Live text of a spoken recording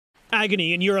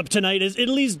Agony in Europe tonight as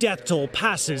Italy's death toll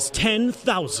passes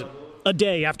 10,000. A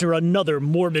day after another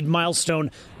morbid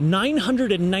milestone,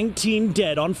 919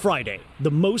 dead on Friday, the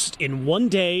most in one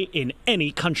day in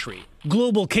any country.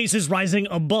 Global cases rising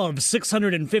above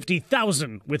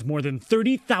 650,000, with more than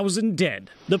 30,000 dead.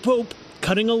 The Pope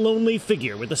cutting a lonely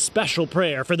figure with a special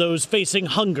prayer for those facing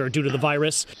hunger due to the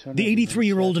virus. The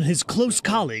 83-year-old and his close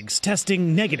colleagues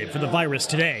testing negative for the virus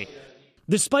today.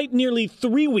 Despite nearly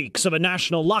 3 weeks of a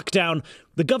national lockdown,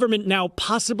 the government now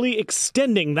possibly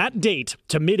extending that date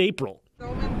to mid-April.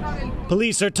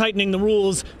 Police are tightening the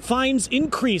rules. Fines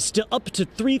increased to up to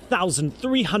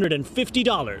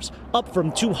 $3,350, up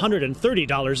from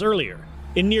 $230 earlier.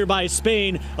 In nearby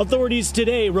Spain, authorities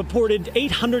today reported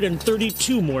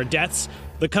 832 more deaths,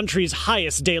 the country's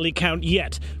highest daily count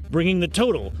yet, bringing the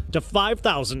total to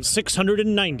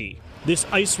 5,690. This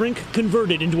ice rink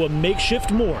converted into a makeshift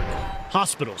morgue.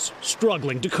 Hospitals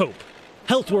struggling to cope.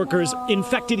 Health workers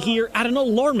infected here at an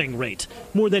alarming rate.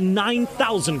 More than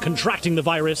 9,000 contracting the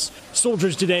virus.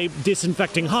 Soldiers today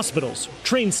disinfecting hospitals,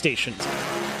 train stations,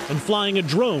 and flying a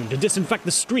drone to disinfect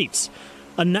the streets.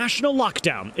 A national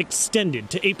lockdown extended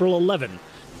to April 11.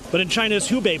 But in China's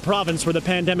Hubei province, where the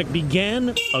pandemic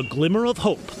began, a glimmer of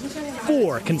hope.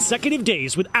 4 consecutive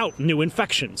days without new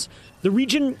infections. The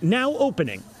region now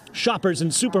opening. Shoppers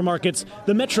and supermarkets,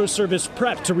 the metro service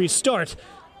prepped to restart.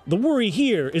 The worry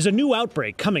here is a new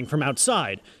outbreak coming from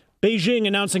outside. Beijing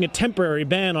announcing a temporary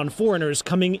ban on foreigners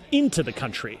coming into the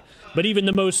country. But even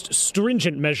the most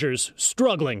stringent measures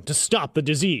struggling to stop the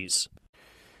disease.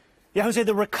 Yeah, Jose,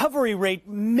 the recovery rate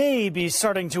may be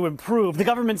starting to improve. The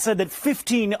government said that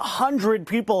 1,500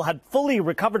 people had fully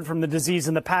recovered from the disease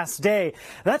in the past day.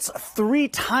 That's 3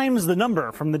 times the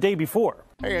number from the day before.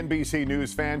 Hey, NBC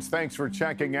News fans, thanks for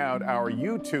checking out our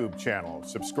YouTube channel.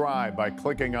 Subscribe by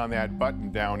clicking on that button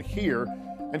down here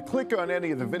and click on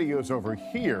any of the videos over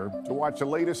here to watch the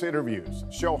latest interviews,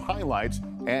 show highlights,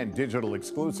 and digital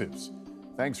exclusives.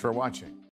 Thanks for watching.